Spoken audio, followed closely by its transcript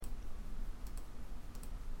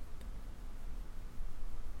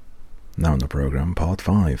Now in the programme, part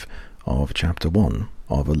 5 of chapter 1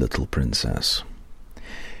 of A Little Princess.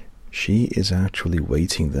 "She is actually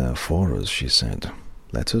waiting there for us," she said.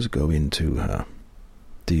 "Let us go in to her."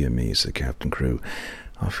 "Dear me," said Captain Crewe,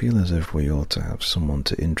 "I feel as if we ought to have someone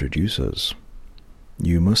to introduce us."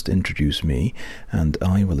 "You must introduce me, and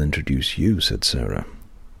I will introduce you," said Sarah.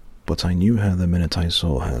 "But I knew her the minute I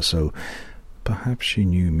saw her, so perhaps she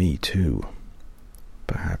knew me too."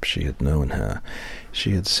 Perhaps she had known her.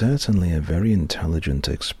 She had certainly a very intelligent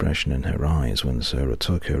expression in her eyes when Sarah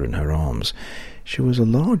took her in her arms. She was a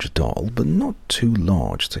large doll, but not too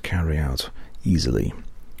large to carry out easily.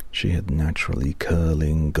 She had naturally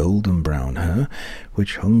curling golden brown hair,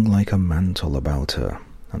 which hung like a mantle about her,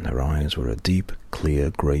 and her eyes were a deep, clear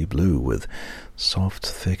grey blue, with soft,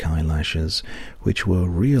 thick eyelashes, which were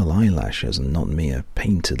real eyelashes and not mere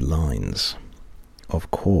painted lines. "Of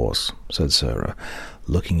course," said Sarah,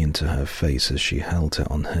 looking into her face as she held her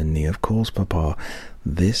on her knee. "Of course, Papa,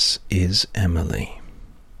 this is Emily."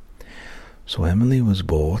 So Emily was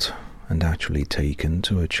bought and actually taken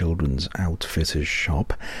to a children's outfitter's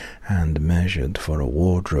shop and measured for a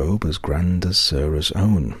wardrobe as grand as Sarah's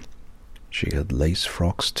own. She had lace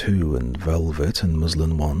frocks too, and velvet and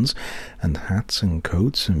muslin ones, and hats and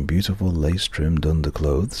coats and beautiful lace-trimmed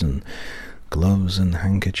underclothes, and gloves and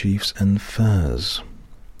handkerchiefs and furs.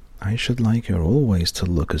 "I should like her always to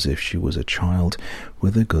look as if she was a child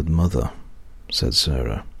with a good mother," said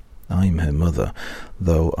Sarah. "I'm her mother,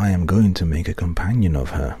 though I am going to make a companion of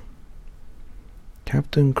her."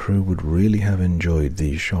 Captain Crewe would really have enjoyed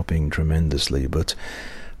these shopping tremendously, but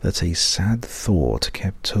that a sad thought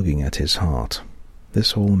kept tugging at his heart.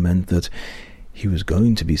 This all meant that he was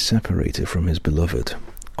going to be separated from his beloved,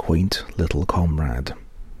 quaint little comrade.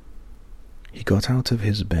 He got out of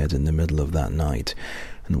his bed in the middle of that night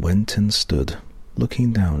and went and stood,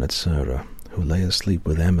 looking down at Sarah, who lay asleep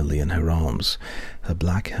with Emily in her arms. Her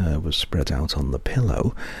black hair was spread out on the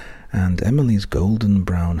pillow, and Emily's golden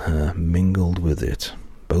brown hair mingled with it.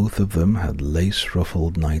 Both of them had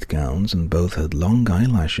lace-ruffled nightgowns, and both had long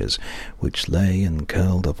eyelashes, which lay and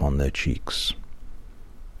curled upon their cheeks.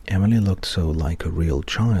 Emily looked so like a real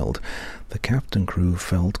child that Captain Crewe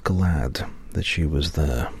felt glad that she was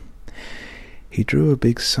there. He drew a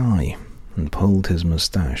big sigh and pulled his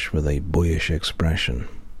moustache with a boyish expression.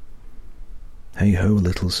 "Hey-ho,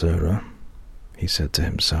 little Sarah," he said to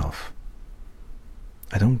himself.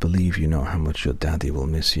 "I don't believe you know how much your daddy will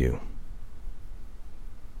miss you."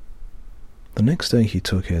 The next day he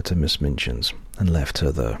took her to Miss Minchin's and left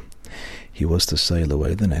her there. He was to sail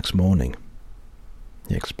away the next morning.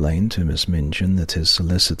 He explained to Miss Minchin that his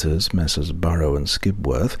solicitors, Messrs. Barrow and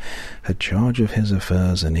Skipworth, had charge of his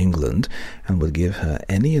affairs in England and would give her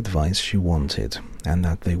any advice she wanted, and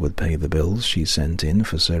that they would pay the bills she sent in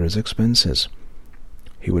for Sarah's expenses.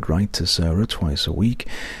 He would write to Sarah twice a week,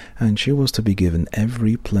 and she was to be given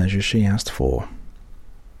every pleasure she asked for.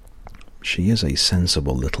 "She is a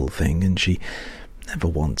sensible little thing, and she never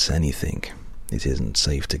wants anything it isn't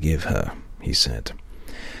safe to give her," he said.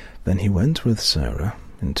 Then he went with Sarah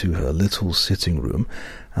into her little sitting room,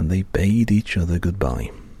 and they bade each other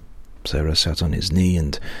goodbye. Sarah sat on his knee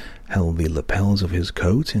and held the lapels of his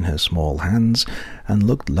coat in her small hands and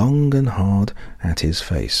looked long and hard at his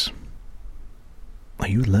face. "Are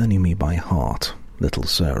you learning me by heart, little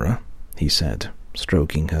Sarah?" he said,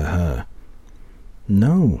 stroking her hair.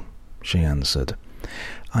 "No," she answered.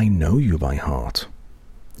 "I know you by heart.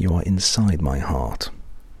 You are inside my heart."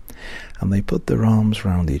 And they put their arms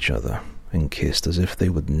round each other and kissed as if they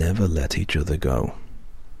would never let each other go.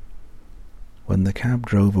 When the cab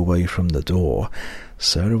drove away from the door,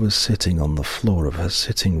 Sarah was sitting on the floor of her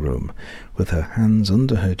sitting room, with her hands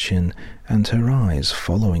under her chin and her eyes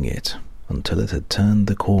following it until it had turned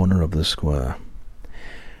the corner of the square.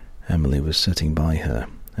 Emily was sitting by her,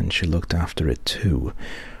 and she looked after it too.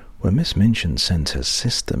 When Miss Minchin sent her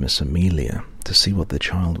sister, Miss Amelia, to see what the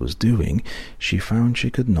child was doing, she found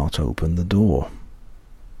she could not open the door.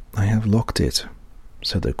 "I have locked it,"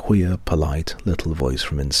 said a queer, polite little voice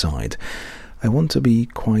from inside. "I want to be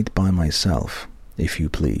quite by myself, if you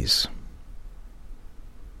please."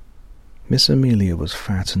 Miss Amelia was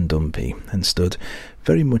fat and dumpy, and stood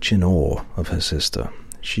very much in awe of her sister.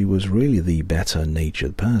 She was really the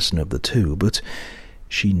better-natured person of the two, but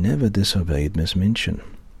she never disobeyed Miss Minchin.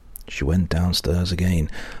 She went downstairs again,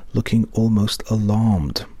 looking almost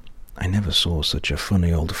alarmed. "I never saw such a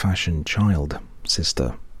funny old-fashioned child,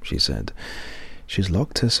 sister," she said. "She's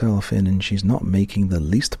locked herself in, and she's not making the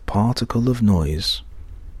least particle of noise.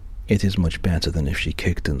 It is much better than if she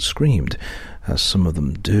kicked and screamed, as some of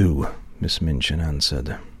them do," Miss Minchin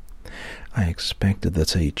answered. I expected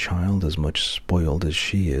that a child as much spoiled as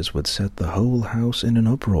she is would set the whole house in an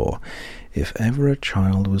uproar. If ever a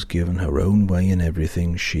child was given her own way in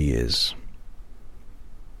everything, she is."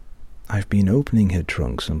 "I've been opening her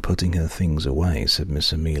trunks and putting her things away," said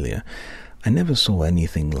Miss Amelia. "I never saw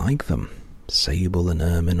anything like them. Sable and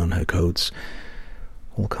ermine on her coats,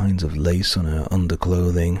 all kinds of lace on her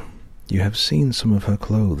underclothing. You have seen some of her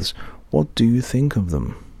clothes. What do you think of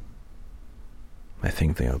them?" "I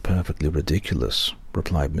think they are perfectly ridiculous,"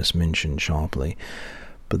 replied Miss Minchin sharply,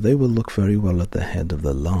 "but they will look very well at the head of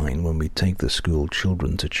the line when we take the school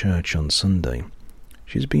children to church on Sunday.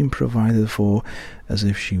 She's been provided for as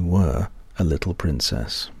if she were a little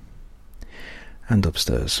princess." And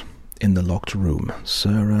upstairs, in the locked room,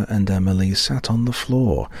 Sarah and Emily sat on the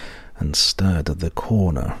floor and stared at the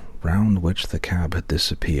corner round which the cab had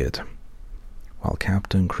disappeared, while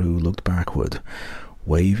Captain Crewe looked backward,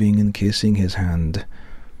 waving and kissing his hand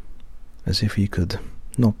as if he could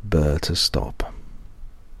not bear to stop.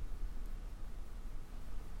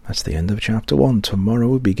 That's the end of chapter 1. Tomorrow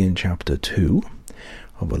we begin chapter 2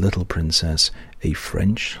 of A Little Princess, a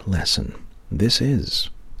French Lesson. This is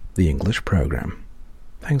the English Program.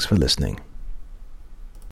 Thanks for listening.